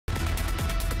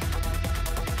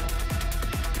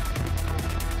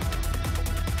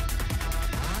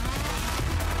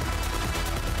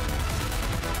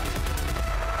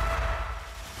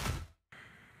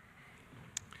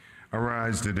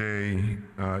rise today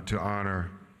to honor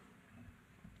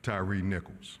Kyre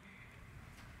Nichols.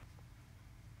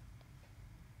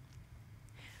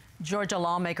 Georgia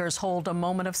lawmakers hold a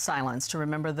moment of silence to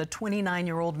remember the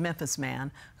 29-year-old Memphis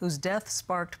man whose death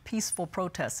sparked peaceful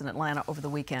protests in Atlanta over the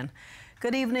weekend.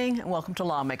 Good evening and welcome to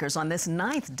Lawmakers on this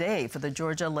 9th day for the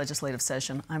Georgia legislative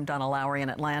session. I'm Donna Lowry in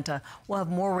Atlanta. We'll have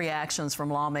more reactions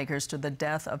from lawmakers to the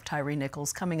death of Kyre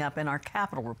Nichols coming up in our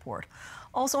Capitol report.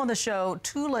 Also on the show,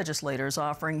 2 legislators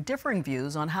offering differing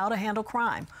views on how to handle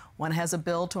crime. One has a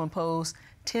bill to impose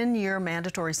 10-year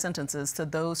mandatory sentences to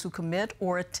those who commit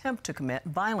or attempt to commit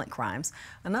violent crimes.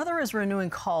 Another is renewing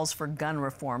calls for gun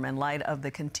reform in light of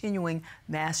the continuing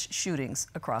mass shootings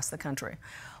across the country.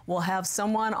 We'll have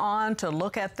someone on to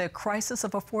look at the crisis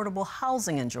of affordable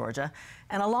housing in Georgia,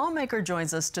 and a lawmaker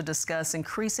joins us to discuss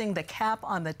increasing the cap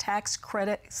on the tax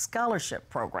credit scholarship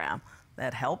program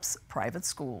that helps private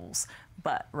schools.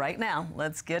 But right now,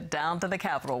 let's get down to the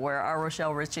Capitol, where our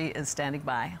Rochelle Ritchie is standing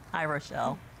by. Hi,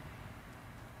 Rochelle.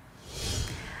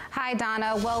 Hi,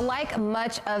 Donna. Well, like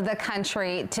much of the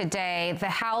country today, the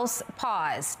House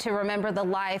paused to remember the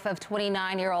life of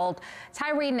 29-year-old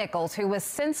Kyre Nichols, who was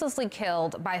senselessly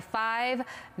killed by 5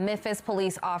 Memphis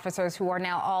police officers who are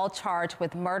now all charged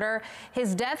with murder.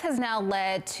 His death has now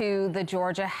led to the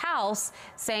Georgia House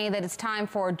saying that it's time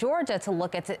for Georgia to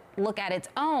look at its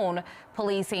own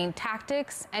policing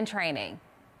tactics and training.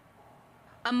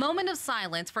 A moment of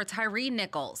silence for Kyre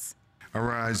Nichols. I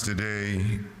rise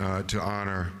today to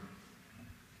honor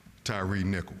Kyre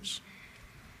Nichols.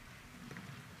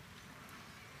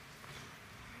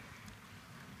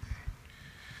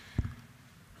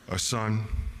 A son,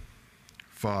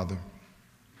 father,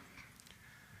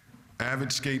 avid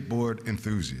skateboard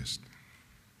enthusiast,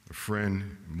 a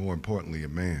friend, and more importantly, a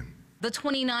man. The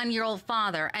 29-year-old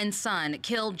father and son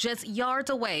killed just yards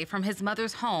away from his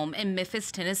mother's home in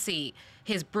Memphis, Tennessee.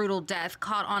 His brutal death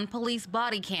caught on police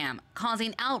body cam,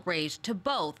 causing outrage to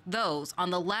both those on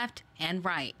the left and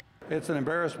right. It's an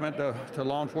embarrassment to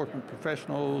law enforcement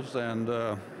professionals, and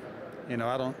you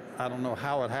know, I don't know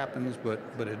how it happens,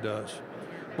 but it does.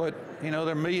 But you know,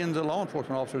 there are millions of law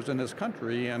enforcement officers in this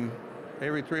country, and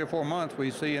every 3 or 4 months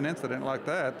we see an incident like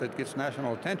that gets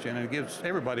national attention and gives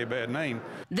everybody a bad name.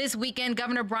 This weekend,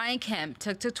 Governor Brian Kemp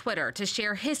took to Twitter to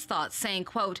share his thoughts, saying,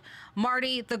 quote,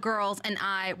 "Marty, the girls, and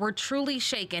I were truly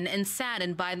shaken and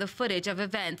saddened by the footage of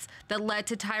events that led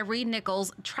to Kyre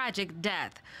Nichols' tragic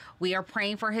death. We are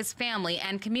praying for his family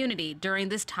and community during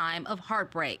this time of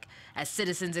heartbreak. As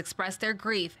citizens express their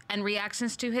grief and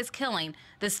reactions to his killing,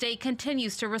 the state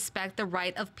continues to respect the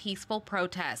right of peaceful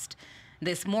protest."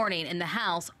 This morning in the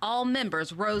House, all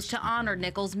members rose to honor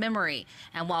Nichols' memory.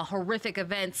 And while horrific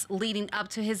events leading up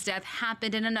to his death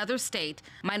happened in another state,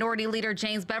 Minority Leader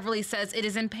James Beverly says it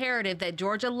is imperative that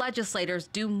Georgia legislators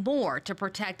do more to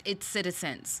protect its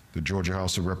citizens. The Georgia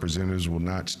House of Representatives will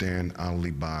not stand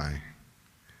idly by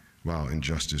while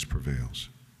injustice prevails.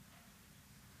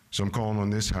 So I'm calling on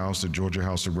this House, the Georgia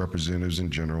House of Representatives in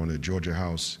general, and the Georgia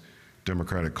House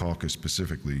Democratic Caucus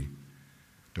specifically,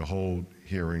 to hold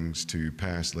hearings to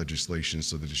pass legislation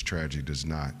so that this tragedy does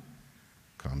not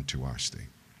come to our state.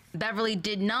 Beverly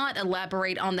did not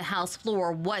elaborate on the House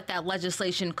floor what that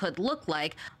legislation could look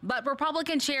like, but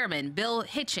Republican Chairman Bill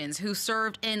Hitchens, who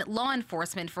served in law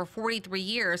enforcement for 43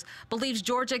 years, believes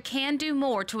Georgia can do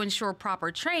more to ensure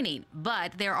proper training,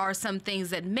 but there are some things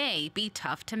that may be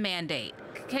tough to mandate.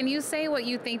 Can you say what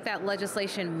you think that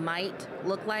legislation might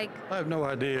look like? I have no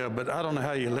idea, but I don't know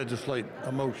how you legislate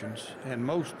emotions,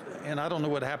 and I don't know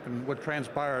what happened, what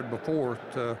transpired before,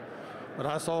 but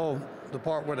I saw the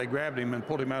part where they grabbed him and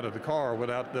pulled him out of the car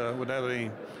without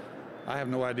any. I have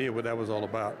no idea what that was all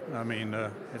about. I mean,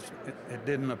 it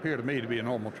didn't appear to me to be a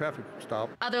normal traffic stop.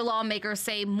 Other lawmakers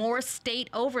say more state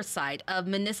oversight of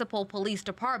municipal police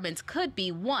departments could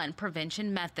be one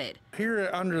prevention method. Here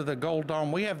under the Gold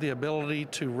Dome, we have the ability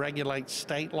to regulate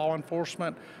state law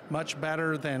enforcement much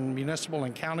better than municipal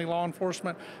and county law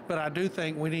enforcement, but I do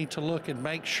think we need to look and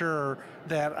make sure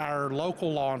that our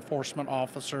local law enforcement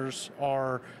officers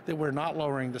that we're not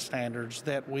lowering the standards,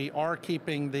 that we are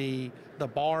keeping the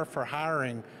bar for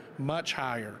hiring much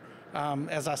higher.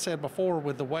 As I said before,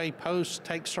 with the way Post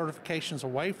takes certifications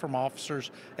away from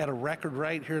officers at a record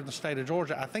rate here in the state of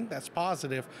Georgia, I think that's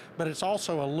positive, but it's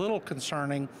also a little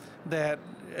concerning that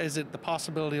is it the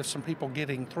possibility of some people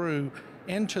getting through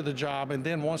into the job, and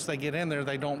then once they get in there,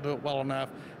 they don't do it well enough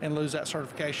and lose that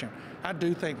certification. I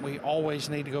do think we always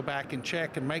need to go back and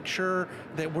check and make sure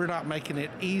that we're not making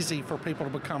it easy for people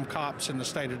to become cops in the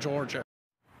state of Georgia.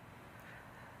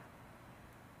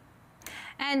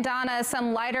 And Donna,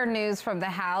 some lighter news from the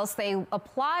House. They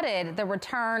applauded the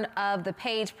return of the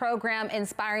Page program,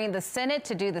 inspiring the Senate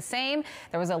to do the same.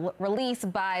 There was a release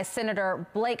by Senator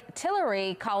Blake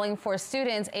Tillery calling for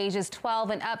students ages 12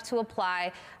 and up to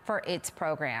apply for its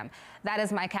program. That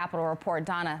is my Capitol Report.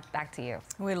 Donna, back to you.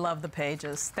 We love the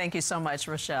Pages. Thank you so much,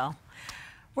 Rochelle.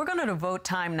 We're going to devote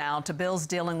time now to bills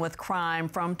dealing with crime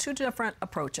from two different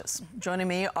approaches. Joining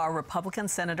me are Republican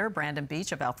Senator Brandon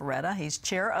Beach of Alpharetta. He's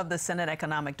chair of the Senate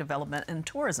Economic Development and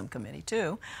Tourism Committee,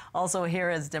 too. Also here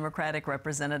is Democratic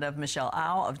Representative Michelle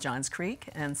Au of Johns Creek.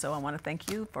 And so I want to thank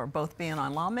you for both being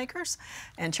on Lawmakers.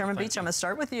 And Chairman Beach, I'm going to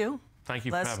start with you. Thank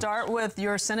you. Let's start with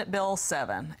your Senate Bill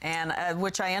 7, and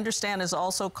which I understand is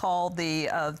also called the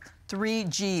 3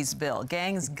 Gs bill,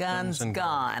 gangs, guns,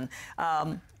 gone.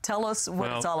 Tell us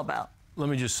what it's all about. Let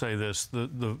me just say this.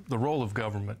 The role of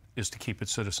government is to keep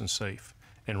its citizens safe.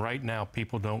 And right now,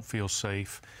 people don't feel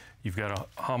safe. You've got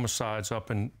homicides up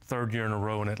in third year in a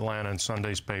row in Atlanta in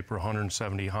Sunday's paper,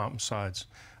 170 homicides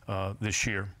this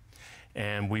year.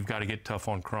 And we've got to get tough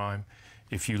on crime.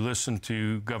 If you listen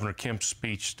to Governor Kemp's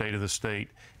speech, State of the State,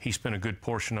 he spent a good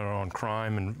portion on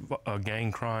crime and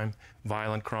gang crime,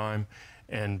 violent crime,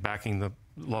 and backing the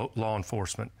law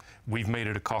enforcement. We've made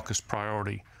it a caucus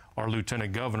priority. Our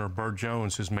Lieutenant Governor, Burt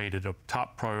Jones, has made it a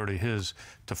top priority of his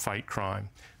to fight crime.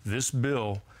 This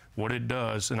bill, what it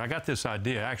does, and I got this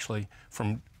idea actually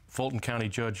from Fulton County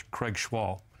Judge Craig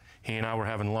Schwall. He and I were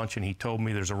having lunch, and he told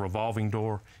me there's a revolving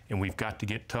door, and we've got to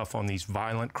get tough on these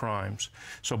violent crimes.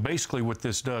 So basically what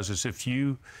this does is if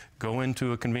you go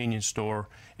into a convenience store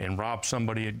and rob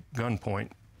somebody at gunpoint,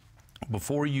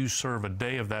 before you serve a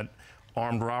day of that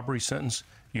armed robbery sentence,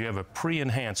 you have a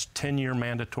pre-enhanced 10-year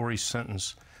mandatory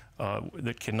sentence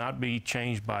that cannot be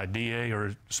changed by a DA or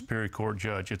a Superior Court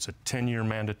judge. It's a 10-year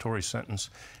mandatory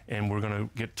sentence, and we're going to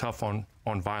get tough on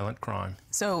violent crime.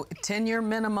 So 10-year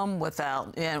minimum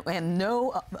without, and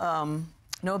no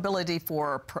ability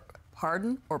for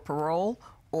pardon or parole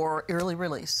or early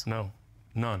release? No,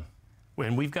 none.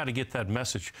 And we've got to get that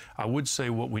message. I would say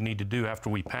what we need to do after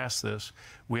we pass this,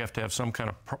 we have to have some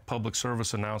kind of public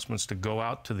service announcements to go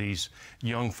out to these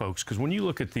young folks. Because when you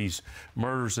look at these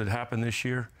murders that happened this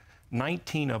year,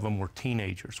 19 of them were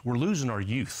teenagers. We're losing our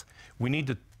youth. We need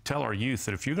to tell our youth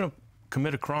that if you're going to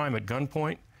commit a crime at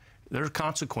gunpoint, there are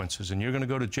consequences, and you're going to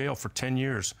go to jail for 10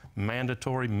 years,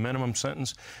 mandatory minimum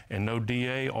sentence, and no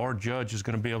DA or judge is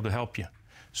going to be able to help you.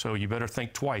 So you better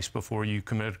think twice before you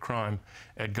commit a crime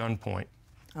at gunpoint.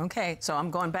 Okay, so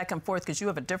I'm going back and forth because you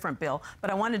have a different bill, but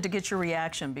I wanted to get your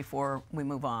reaction before we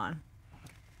move on.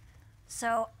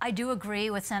 So I do agree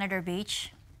with Senator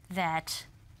Beach that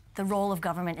the role of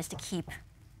government is to keep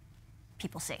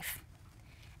people safe.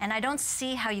 And I don't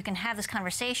see how you can have this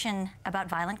conversation about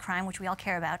violent crime, which we all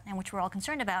care about and which we're all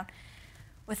concerned about,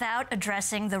 without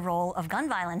addressing the role of gun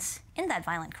violence in that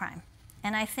violent crime.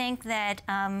 And I think that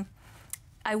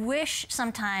I wish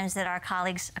sometimes that our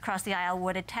colleagues across the aisle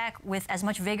would attack with as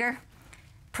much vigor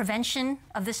prevention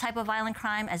of this type of violent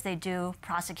crime as they do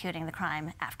prosecuting the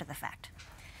crime after the fact.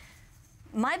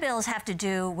 My bills have to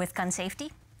do with gun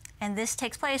safety, and this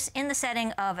takes place in the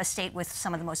setting of a state with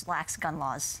some of the most lax gun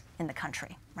laws in the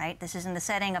country, right? This is in the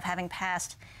setting of having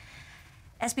passed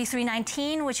SB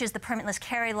 319, which is the permitless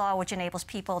carry law, which enables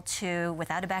people to,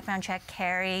 without a background check,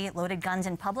 carry loaded guns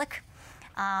in public.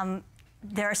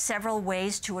 There are several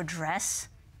ways to address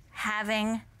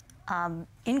having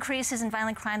increases in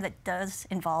violent crime that does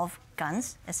involve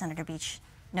guns, as Senator Beach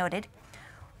noted.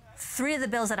 3 of the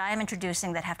bills that I am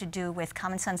introducing that have to do with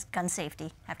common sense gun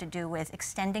safety have to do with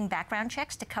extending background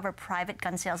checks to cover private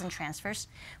gun sales and transfers,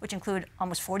 which include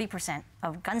almost 40%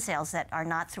 of gun sales that are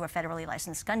not through a federally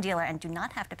licensed gun dealer and do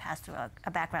not have to pass through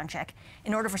a background check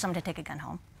in order for someone to take a gun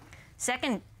home.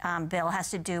 Second bill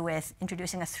has to do with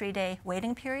introducing a 3-day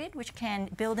waiting period, which can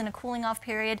build in a cooling off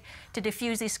period to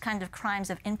diffuse these kinds of crimes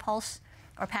of impulse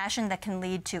or passion that can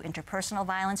lead to interpersonal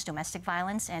violence, domestic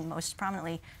violence, and most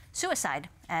prominently, suicide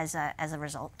as a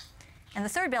result. And the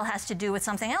third bill has to do with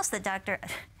something else that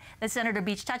Senator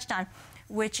Beach touched on,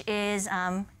 which is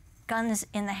guns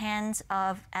in the hands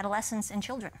of adolescents and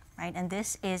children, right? And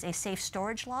this is a safe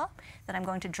storage law that I'm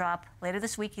going to drop later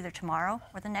this week, either tomorrow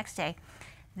or the next day,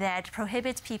 that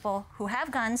prohibits people who have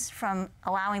guns from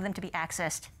allowing them to be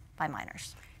accessed by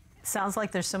minors. Sounds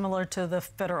like they're similar to the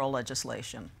federal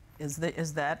legislation. Is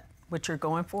that what you're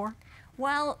going for?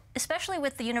 Well, especially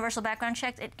with the universal background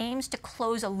check, it aims to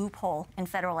close a loophole in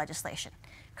federal legislation.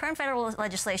 Current federal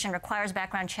legislation requires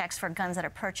background checks for guns that are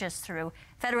purchased through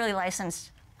federally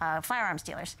licensed firearms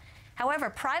dealers. However,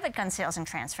 private gun sales and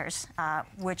transfers,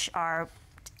 which are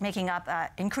making up an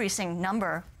increasing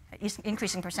number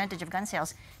increasing percentage of gun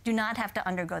sales do not have to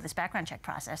undergo this background check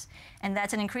process. And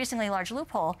that's an increasingly large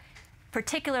loophole,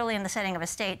 particularly in the setting of a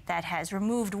state that has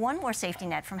removed one more safety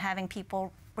net from having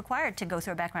people required to go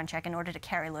through a background check in order to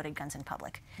carry loaded guns in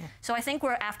public. Yeah. So I think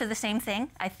we're after the same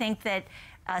thing. I think that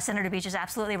Senator Beach is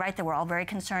absolutely right that we're all very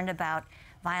concerned about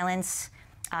violence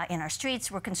in our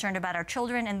streets. We're concerned about our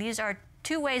children, and these are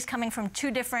two ways coming from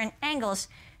two different angles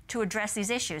to address these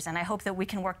issues. And I hope that we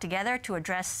can work together to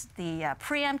address the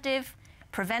preemptive,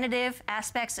 preventative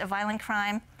aspects of violent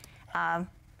crime,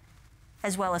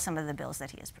 as well as some of the bills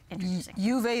that he is introducing.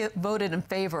 You voted in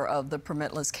favor of the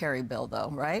permitless carry bill, though,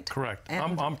 right? Correct.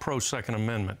 I'm pro Second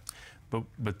Amendment,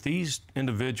 but these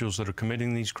individuals that are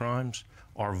committing these crimes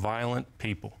are violent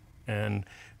people, and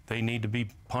they need to be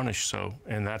punished so,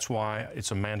 and that's why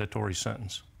it's a mandatory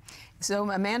sentence. So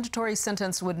a mandatory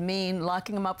sentence would mean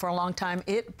locking them up for a long time.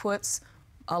 It puts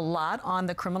a lot on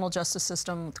the criminal justice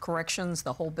system, corrections,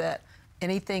 the whole bit.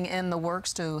 Anything in the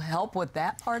works to help with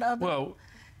that part of it? Well,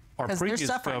 our previous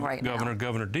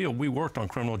Governor Deal, we worked on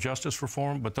criminal justice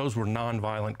reform, but those were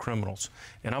nonviolent criminals.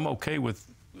 And I'm okay with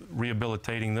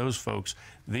rehabilitating those folks.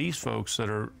 These folks that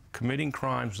are committing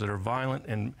crimes that are violent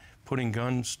and putting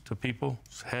guns to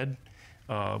people's head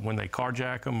when they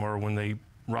carjack them or when they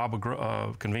rob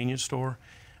a convenience store,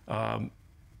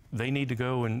 they need to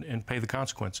go and pay the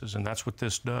consequences, and that's what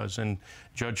this does. And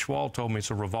Judge Schwall told me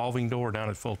it's a revolving door down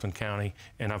at Fulton County,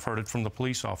 and I've heard it from the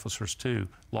police officers too,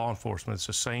 law enforcement. It's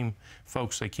the same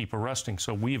folks they keep arresting.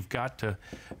 So we've got to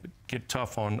get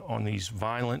tough on these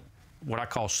violent, what I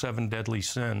call 7 deadly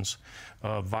sins,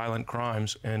 violent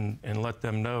crimes, and let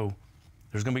them know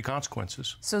there's going to be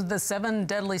consequences. So the 7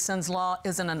 deadly sins law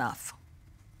isn't enough?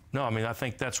 No, I mean, I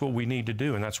think that's what we need to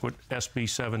do, and that's what SB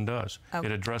 7 does. Okay.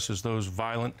 It addresses those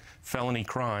violent felony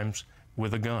crimes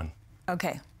with a gun.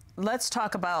 Okay. Let's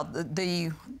talk about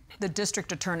the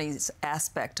district attorney's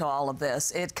aspect to all of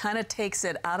this. It kind of takes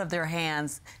it out of their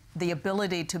hands, the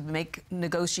ability to make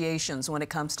negotiations when it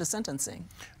comes to sentencing.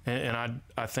 And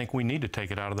I think we need to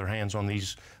take it out of their hands on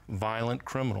these violent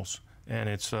criminals. And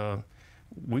it's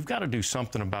we've got to do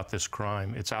something about this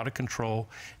crime. It's out of control.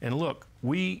 And look,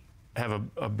 we have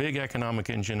a big economic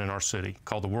engine in our city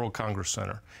called the World Congress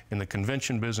Center. And the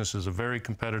convention business is a very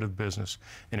competitive business.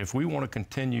 And if we want to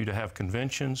continue to have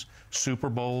conventions, Super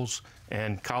Bowls,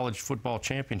 and college football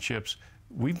championships,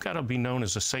 we've got to be known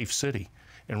as a safe city.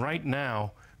 And right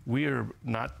now, we are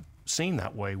not seen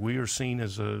that way. We are seen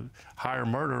as a higher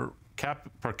murder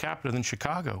per capita than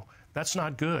Chicago. That's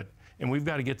not good. And we've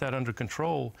got to get that under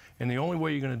control. And the only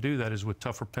way you're going to do that is with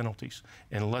tougher penalties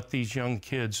and let these young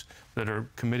kids that are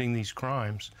committing these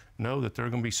crimes know that there are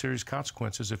going to be serious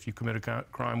consequences if you commit a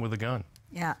crime with a gun.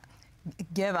 Yeah.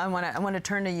 Giv, I want to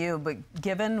turn to you, but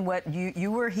given what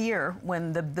you were here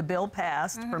when the bill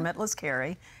passed, permitless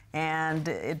carry, and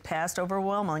it passed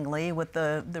overwhelmingly with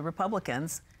the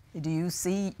Republicans, do you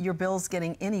see your bills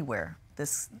getting anywhere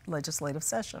this legislative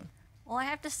session? Well, I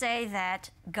have to say that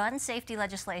gun safety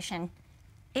legislation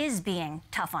is being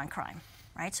tough on crime,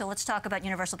 right? So let's talk about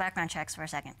universal background checks for a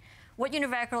second. What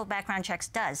universal background checks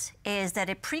does is that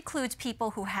it precludes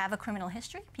people who have a criminal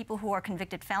history, people who are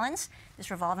convicted felons, this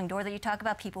revolving door that you talk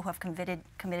about, people who have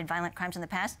committed violent crimes in the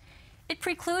past. It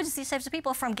precludes these types of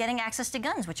people from getting access to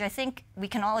guns, which I think we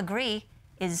can all agree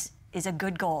is a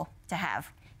good goal to have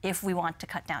if we want to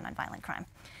cut down on violent crime.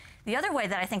 The other way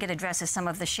that I think it addresses some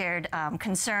of the shared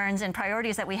concerns and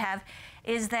priorities that we have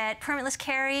is that permitless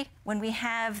carry, when we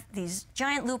have these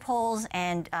giant loopholes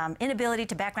and inability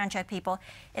to background check people,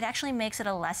 it actually makes it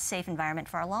a less safe environment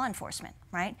for our law enforcement,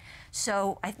 right?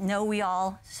 So I know we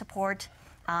all support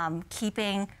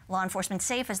keeping law enforcement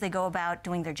safe as they go about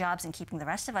doing their jobs and keeping the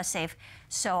rest of us safe.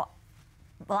 So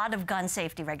a lot of gun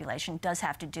safety regulation does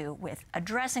have to do with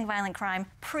addressing violent crime,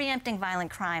 preempting violent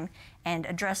crime, and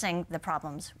addressing the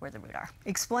problems where the root are.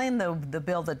 Explain the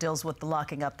bill that deals with the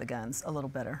locking up the guns a little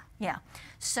better. Yeah.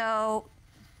 So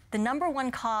the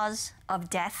 #1 cause of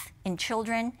death in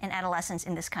children and adolescents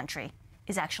in this country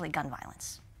is actually gun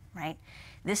violence, right?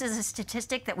 This is a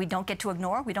statistic that we don't get to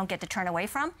ignore, we don't get to turn away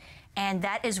from, and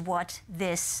that is what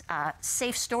this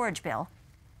safe storage bill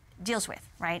deals with,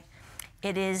 right?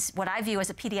 It is what I view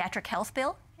as a pediatric health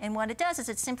bill, and what it does is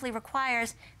it simply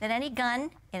requires that any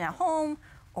gun in a home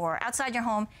or outside your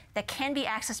home that can be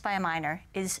accessed by a minor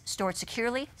is stored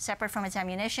securely, separate from its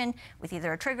ammunition, with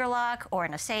either a trigger lock or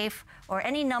in a safe, or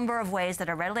any number of ways that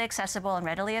are readily accessible and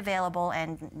readily available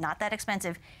and not that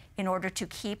expensive in order to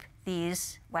keep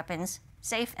these weapons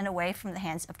safe and away from the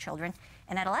hands of children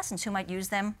and adolescents who might use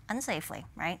them unsafely,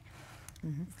 right?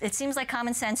 It seems like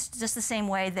common sense, just the same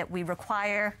way that we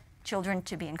require children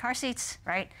to be in car seats,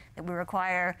 right? That we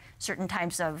require certain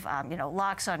types of,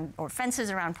 locks on or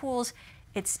fences around pools.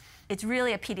 It's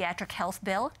really a pediatric health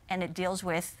bill, and it deals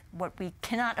with what we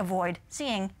cannot avoid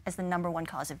seeing as the #1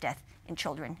 cause of death in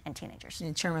children and teenagers.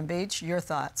 And Chairman Beach, your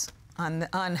thoughts on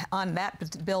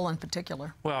that bill in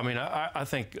particular? Well, I mean, I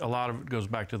think a lot of it goes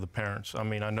back to the parents. I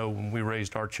mean, I know when we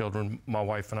raised our children, my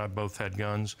wife and I both had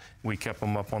guns. We kept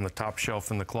them up on the top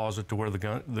shelf in the closet to where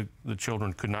the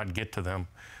children could not get to them.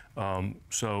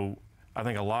 So I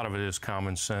think a lot of it is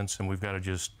common sense, and we've got to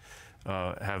just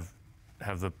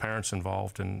have the parents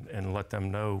involved and let them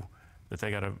know that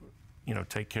they got to,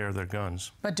 take care of their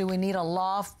guns. But do we need a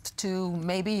law to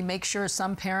maybe make sure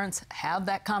some parents have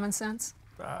that common sense?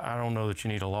 I don't know that you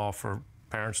need a law for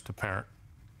parents to parent,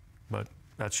 but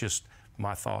that's just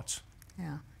my thoughts.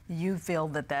 Yeah. You feel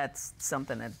that that's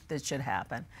something that should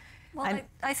happen. Well,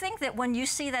 I think that when you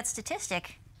see that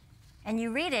statistic and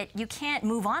you read it, you can't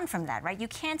move on from that, right? You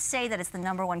can't say that it's the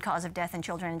 #1 cause of death in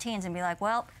children and teens and be like,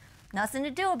 well, nothing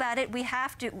to do about it. We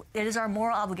have to, it is our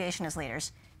moral obligation as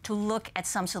leaders to look at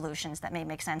some solutions that may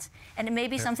make sense. And it may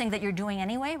be something that you're doing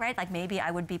anyway, right? Like maybe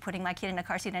I would be putting my kid in a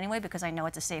car seat anyway because I know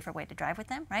it's a safer way to drive with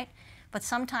them, right? But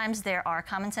sometimes there are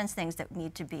common sense things that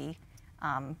need to be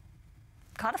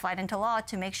codified into law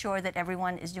to make sure that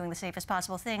everyone is doing the safest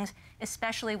possible things,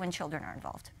 especially when children are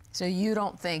involved. So you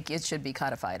don't think it should be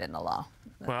codified in the law?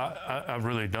 Well, I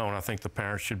really don't. I think the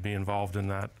parents should be involved in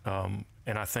that.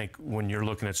 And I think when you're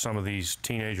looking at some of these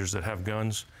teenagers that have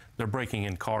guns, they're breaking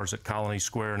in cars at Colony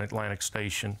Square and Atlantic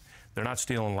Station. They're not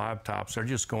stealing laptops. They're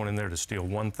just going in there to steal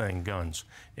one thing, guns.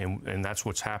 And that's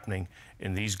what's happening.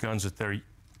 And these guns that they're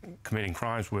committing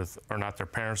crimes with are not their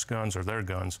parents' guns or their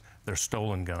guns. They're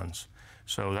stolen guns.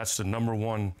 So that's the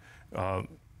 #1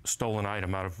 stolen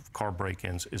item out of car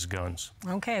break-ins is guns.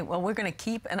 Okay, well, we're going to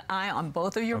keep an eye on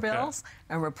both of your bills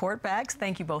and report back.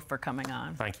 Thank you both for coming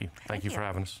on. Thank you. Thank you for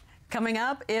having us. Coming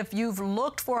up, if you've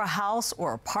looked for a house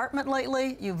or apartment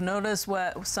lately, you've noticed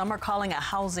what some are calling a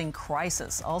housing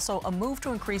crisis. Also, a move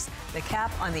to increase the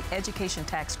cap on the education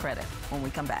tax credit when we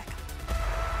come back.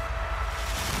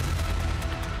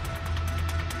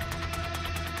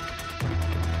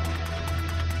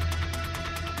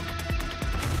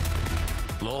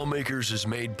 Lawmakers is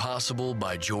made possible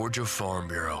by Georgia Farm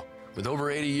Bureau. With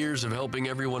over 80 years of helping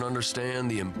everyone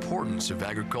understand the importance of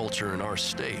agriculture in our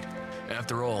state.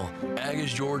 After all, ag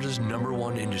is Georgia's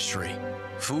 #1 industry.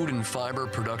 Food and fiber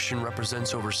production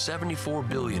represents over $74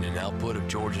 billion in output of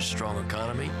Georgia's strong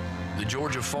economy. The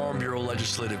Georgia Farm Bureau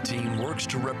legislative team works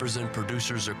to represent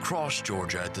producers across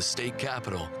Georgia at the state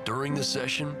capitol during the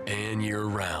session and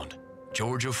year-round.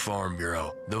 Georgia Farm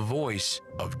Bureau, the voice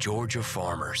of Georgia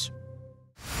farmers.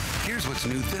 Here's what's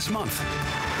new this month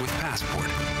with Passport.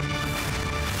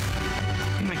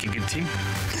 You make a good team.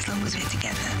 As long as we're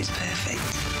together, it's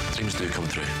perfect. Dreams do come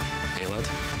true. Hey, lad?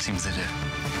 Seems they do.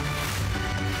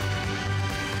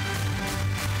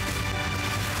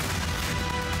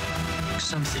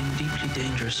 Something deeply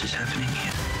dangerous is happening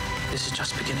here. This is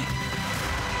just beginning.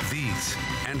 These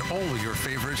and all your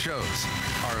favorite shows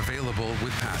are available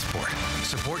with Passport.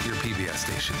 Support your PBS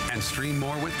station and stream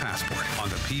more with Passport on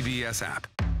the PBS app.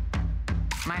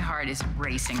 My heart is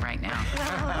racing right now.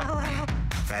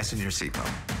 Fasten your seatbelt.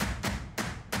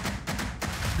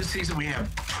 This season we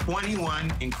have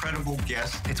 21 incredible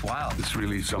guests. It's wild. It's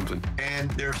really something. And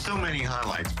there are so many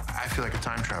highlights. I feel like a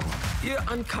time traveler. You're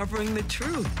uncovering the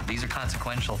truth. These are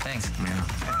consequential things.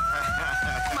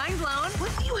 Yeah. Mind blown.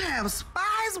 What do you have?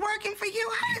 Spies working for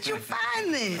you? How did you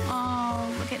find this?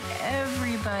 Oh, look at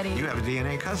everybody. You have a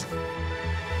DNA cousin.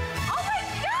 Oh my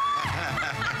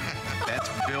God! That's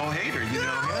Bill Hader. You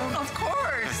know him? Of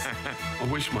course. I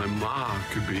wish my mom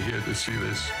could be here to see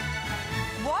this.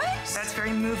 What? That's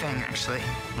very moving, actually.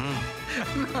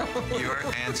 Your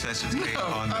ancestors came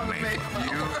on the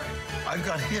Mayflower. I've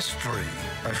got history.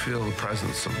 I feel the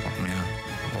presence of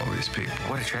all these people.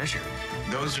 What a treasure.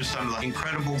 Those are some of the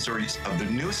incredible stories of the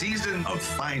new season of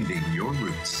Finding Your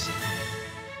Roots.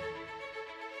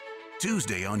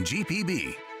 Tuesday on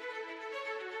GPB.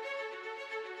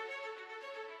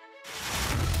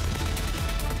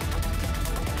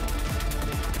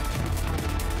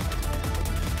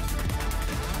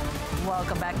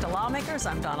 Welcome back to Lawmakers.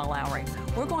 I'm Donna Lowry.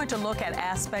 We're going to look at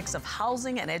aspects of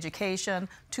housing and education,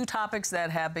 two topics that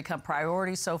have become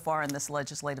priorities so far in this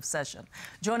legislative session.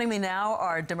 Joining me now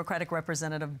are Democratic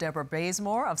Representative Deborah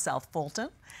Bazemore of South Fulton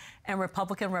and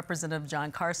Republican Representative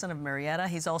John Carson of Marietta.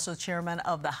 He's also chairman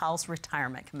of the House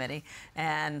Retirement Committee.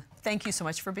 And thank you so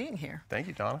much for being here. Thank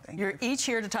you, Donna. You're each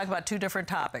here to talk about two different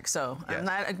topics, so yes. I'm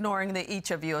not ignoring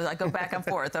each of you. I go back and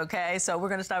forth, okay? So we're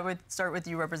going to start with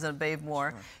you, Representative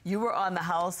Bazemore. Sure. You were on the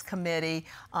House Committee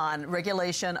on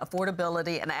Regulation,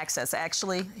 Affordability, and Access.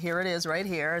 Actually, here it is right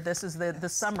here. This is the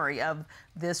summary of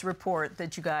this report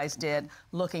that you guys did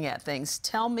looking at things.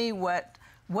 Tell me what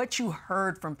you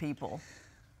heard from people.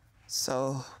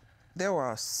 So there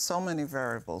were so many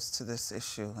variables to this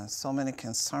issue and so many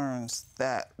concerns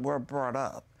that were brought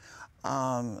up.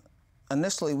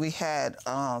 Initially, we had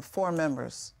 4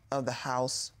 members of the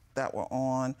House that were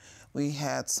on. We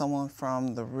had someone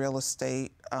from the real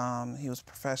estate, he was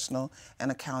professional,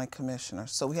 and a county commissioner.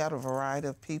 So we had a variety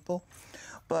of people.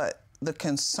 But the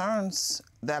concerns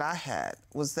that I had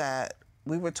was that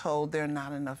we were told there are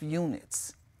not enough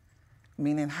units,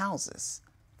 meaning houses,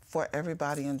 for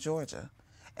everybody in Georgia.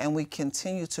 And we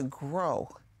continue to grow,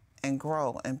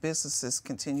 and businesses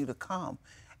continue to come,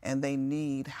 and they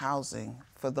need housing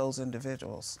for those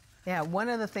individuals. Yeah, one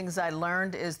of the things I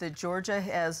learned is that Georgia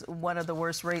has one of the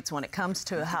worst rates when it comes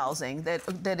to housing, that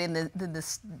in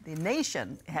the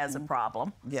nation has a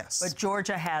problem. Yes. But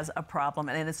Georgia has a problem,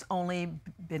 and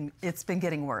it's been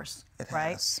getting worse,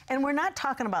 right? Has. And we're not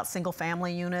talking about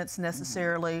single-family units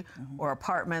necessarily or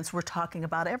apartments. We're talking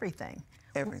about everything.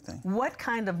 Everything.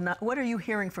 What are you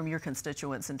hearing from your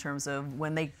constituents in terms of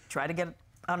when they try to get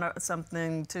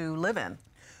something to live in?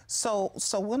 So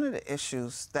one of the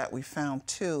issues that we found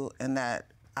too, and that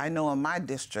I know in my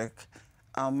district,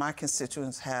 my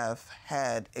constituents have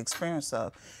had experience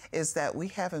of, is that we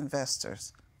have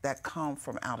investors that come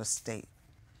from out of state,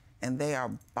 and they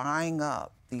are buying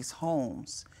up these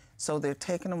homes. So they're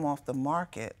taking them off the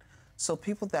market. So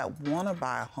people that want to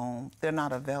buy a home, they're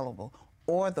not available,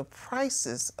 or the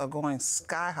prices are going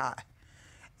sky high,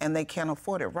 and they can't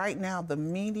afford it. Right now, the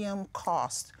median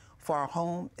cost for a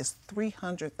home is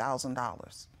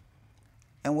 $300,000.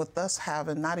 And with us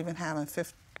not even having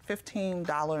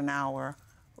 $15 an hour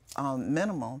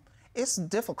minimum, it's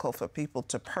difficult for people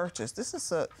to purchase. This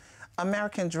is an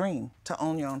American dream to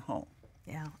own your own home.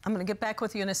 Yeah, I'm going to get back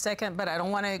with you in a second, but I don't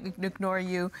want to ignore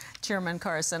you, Chairman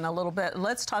Carson, a little bit.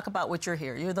 Let's talk about what you're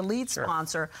here. You're the lead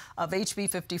sponsor of HB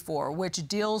 54, which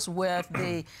deals with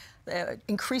the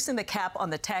increasing the cap on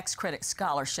the tax credit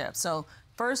scholarship. So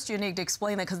first, you need to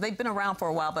explain that because they've been around for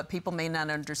a while, but people may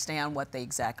not understand what they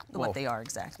are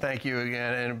exactly. Thank you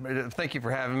again, and thank you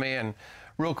for having me. And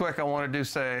real quick, I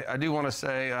do want to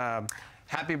say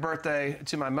happy birthday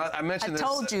to my mother. I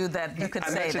told you that you could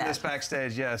say that. I mentioned this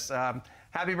backstage, yes.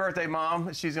 Happy birthday,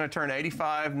 Mom. She's going to turn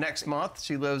 85 next month.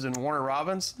 She lives in Warner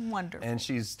Robins. Wonderful. And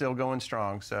she's still going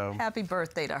strong, so. Happy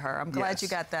birthday to her. I'm glad you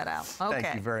got that out. Okay.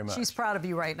 Thank you very much. She's proud of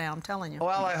you right now, I'm telling you.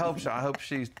 Well, I hope so. I hope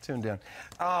she's tuned in.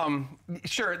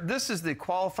 Sure, this is the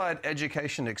Qualified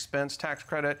Education Expense Tax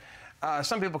Credit.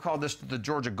 Some people call this the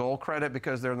Georgia Gold Credit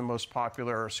because they're the most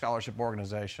popular scholarship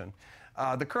organization.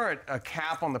 The current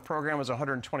cap on the program is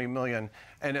 $120 million,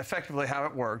 and effectively how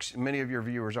it works, many of your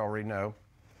viewers already know,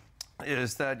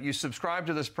 is that you subscribe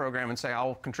to this program and say,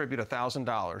 I'll contribute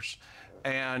 $1,000,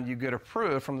 and you get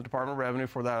approved from the Department of Revenue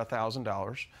for that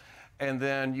 $1,000, and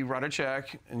then you write a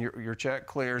check, and your check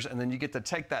clears, and then you get to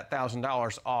take that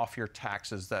 $1,000 off your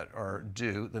taxes that are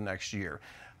due the next year.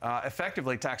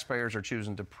 Effectively, taxpayers are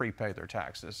choosing to prepay their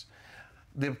taxes.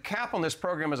 The cap on this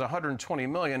program is $120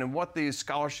 million, and what these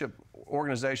scholarship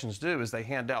organizations do is they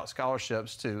hand out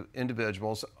scholarships to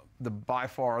individuals. By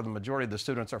far, the majority of the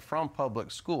students are from public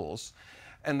schools,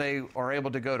 and they are able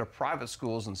to go to private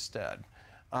schools instead.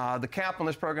 The cap on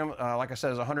this program, like I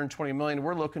said, is $120 million.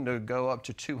 We're looking to go up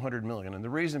to $200 million, and the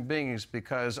reason being is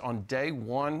because on day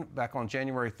one, back on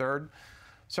January 3rd,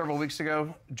 several weeks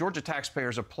ago, Georgia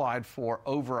taxpayers applied for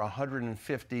over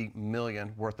 $150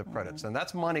 million worth of credits, and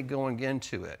that's money going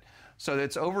into it. So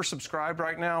it's oversubscribed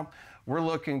right now. We're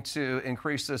looking to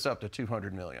increase this up to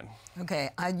 $200 million. Okay,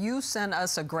 you sent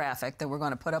us a graphic that we're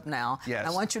going to put up now. Yes.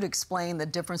 I want you to explain the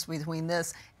difference between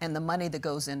this and the money that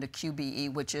goes into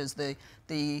QBE, which is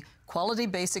the Quality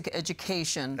Basic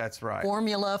Education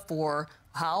formula for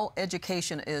how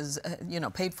education is,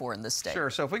 paid for in this state.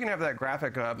 Sure. So if we can have that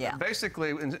graphic up. Yeah.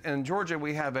 Basically, in Georgia,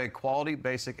 we have a Quality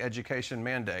Basic Education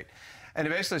mandate. And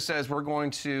it basically says we're going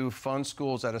to fund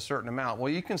schools at a certain amount.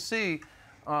 Well, you can see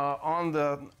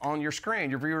on your screen,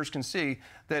 your viewers can see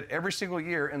that every single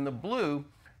year in the blue,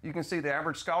 you can see the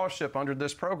average scholarship under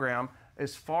this program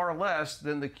is far less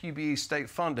than the QBE state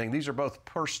funding. These are both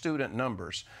per student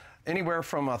numbers. Anywhere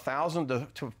from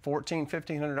 $1,000 to $1,400,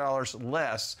 $1,500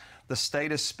 less the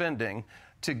state is spending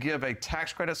to give a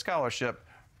tax credit scholarship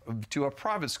to a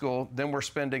private school than we're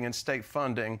spending in state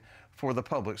funding for the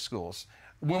public schools.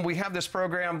 When we have this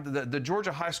program, the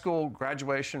Georgia high school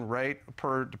graduation rate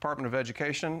per Department of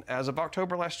Education as of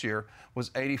October last year was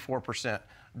 84%.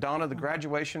 Donna, the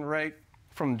graduation rate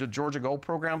from the Georgia Gold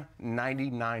program,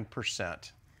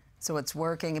 99%. So it's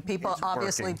working, and people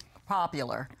obviously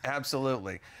popular.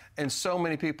 Absolutely. And so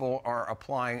many people are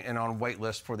applying and on wait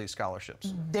lists for these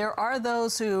scholarships. There are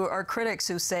those who are critics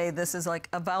who say this is like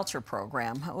a voucher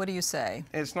program. What do you say?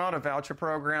 It's not a voucher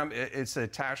program. It's a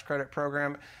tax credit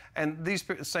program. And these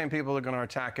same people are going to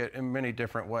attack it in many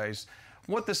different ways.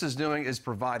 What this is doing is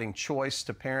providing choice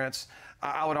to parents.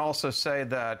 I would also say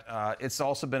that it's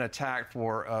also been attacked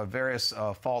for various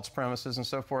false premises and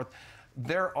so forth.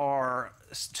 There are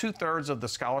 2/3 of the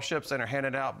scholarships that are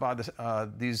handed out by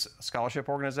these scholarship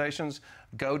organizations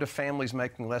go to families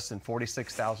making less than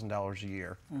 $46,000 a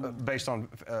year, based on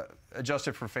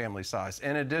adjusted for family size.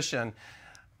 In addition,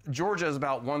 Georgia is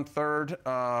about 1/3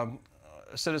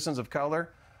 citizens of color.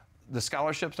 The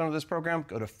scholarships under this program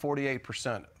go to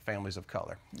 48% families of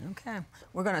color. Okay.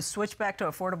 We're going to switch back to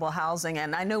affordable housing.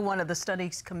 And I know one of the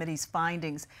studies committee's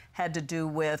findings had to do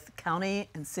with county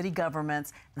and city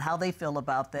governments and how they feel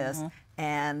about this.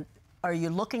 And are you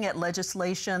looking at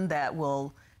legislation that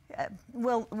will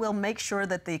make sure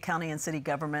that the county and city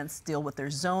governments deal with their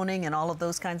zoning and all of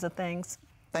those kinds of things?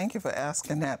 Thank you for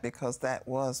asking that, because that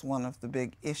was one of the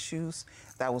big issues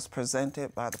that was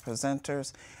presented by the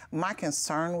presenters. My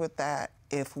concern with that,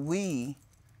 if we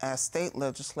as state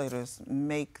legislators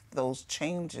make those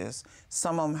changes,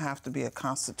 some of them have to be a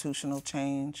constitutional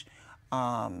change,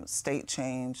 state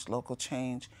change, local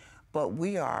change, but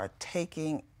we are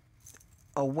taking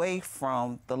away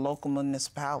from the local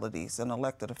municipalities and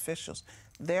elected officials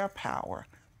their power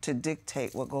to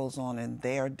dictate what goes on in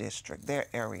their district, their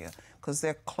area, because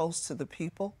they're close to the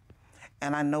people.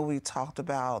 And I know we talked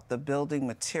about the building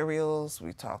materials,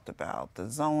 we talked about the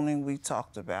zoning, we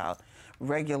talked about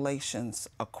regulations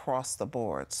across the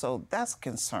board. So that's a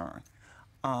concern.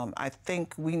 I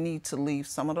think we need to leave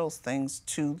some of those things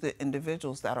to the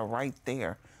individuals that are right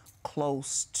there,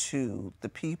 close to the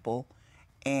people,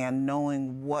 and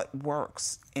knowing what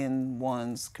works in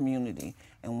one's community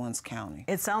and one's county.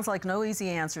 It sounds like no easy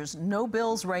answers, no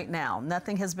bills right now.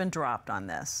 Nothing has been dropped on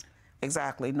this.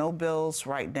 Exactly, no bills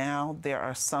right now. There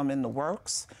are some in the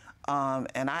works.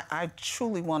 And I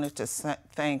truly wanted to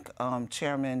thank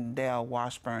Chairman Dale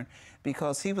Washburn,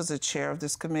 because he was the chair of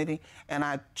this committee, and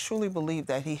I truly believe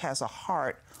that he has a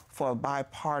heart for a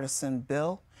bipartisan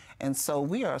bill. And so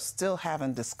we are still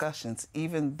having discussions,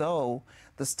 even though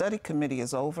the study committee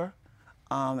is over.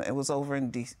 It was over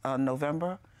in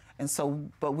November. And so,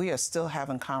 but we are still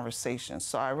having conversations.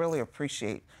 So I really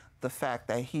appreciate the fact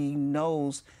that he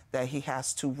knows that he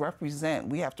has to represent,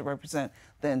 we have to represent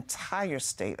the entire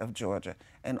state of Georgia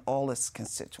and all its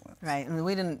constituents. Right, and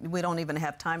we don't even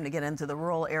have time to get into the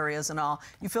rural areas and all.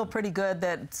 You feel pretty good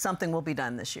that something will be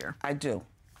done this year? I do.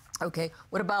 Okay,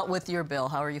 what about with your bill?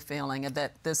 How are you feeling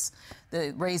that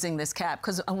raising this cap?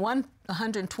 Because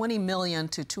 $120 million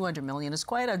to $200 million is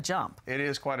quite a jump. It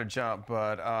is quite a jump,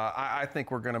 but I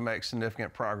think we're going to make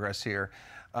significant progress here.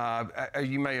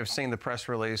 You may have seen the press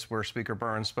release where Speaker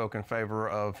Burns spoke in favor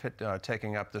of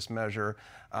taking up this measure.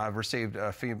 I've received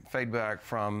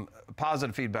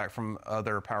positive feedback from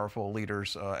other powerful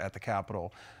leaders at the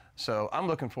Capitol. So I'm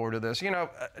looking forward to this. You know,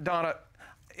 Donna,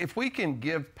 if we can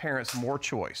give parents more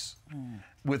choice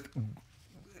with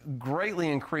greatly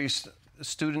increased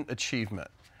student achievement,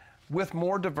 with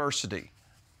more diversity,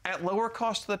 at lower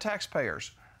cost to the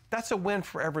taxpayers, that's a win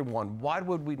for everyone. Why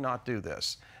would we not do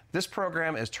this? This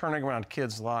program is turning around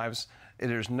kids' lives.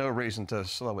 There's no reason to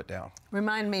slow it down.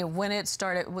 Remind me when it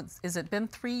started. Has it been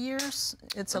 3 years?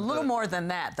 It's a little more than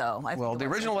that, though. Well, the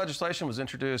original legislation was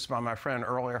introduced by my friend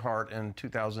Earl Earhart in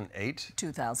 2008.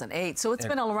 2008. So it's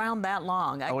been around that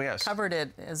long. I covered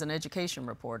it as an education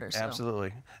reporter. So.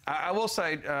 Absolutely. I will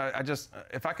say,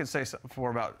 if I could say something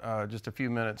for about just a few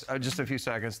minutes, just a few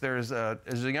seconds. There's a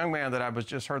young man that I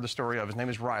just heard the story of. His name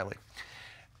is Riley.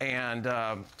 And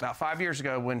about 5 years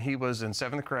ago, when he was in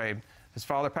 7th grade, his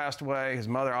father passed away. His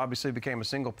mother obviously became a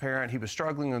single parent. He was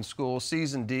struggling in school,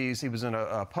 C's and D's. He was in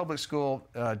a public school,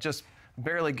 just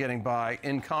barely getting by,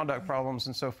 in conduct problems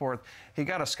and so forth. He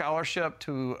got a scholarship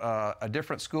to a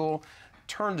different school,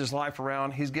 turned his life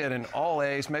around. He's getting all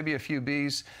A's, maybe a few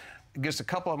B's. Just a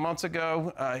couple of months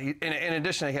ago, in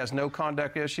addition, he has no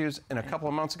conduct issues. And a couple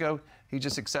of months ago, he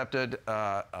just accepted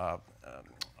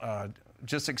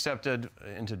just accepted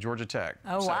into Georgia Tech.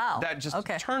 Oh, wow. That just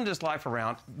turned his life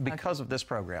around because of this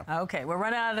program. Okay, we're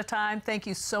running out of time. Thank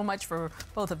you so much for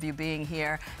both of you being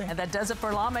here. And that does it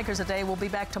for Lawmakers Today. We'll be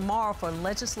back tomorrow for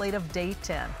Legislative Day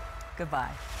 10.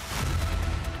 Goodbye.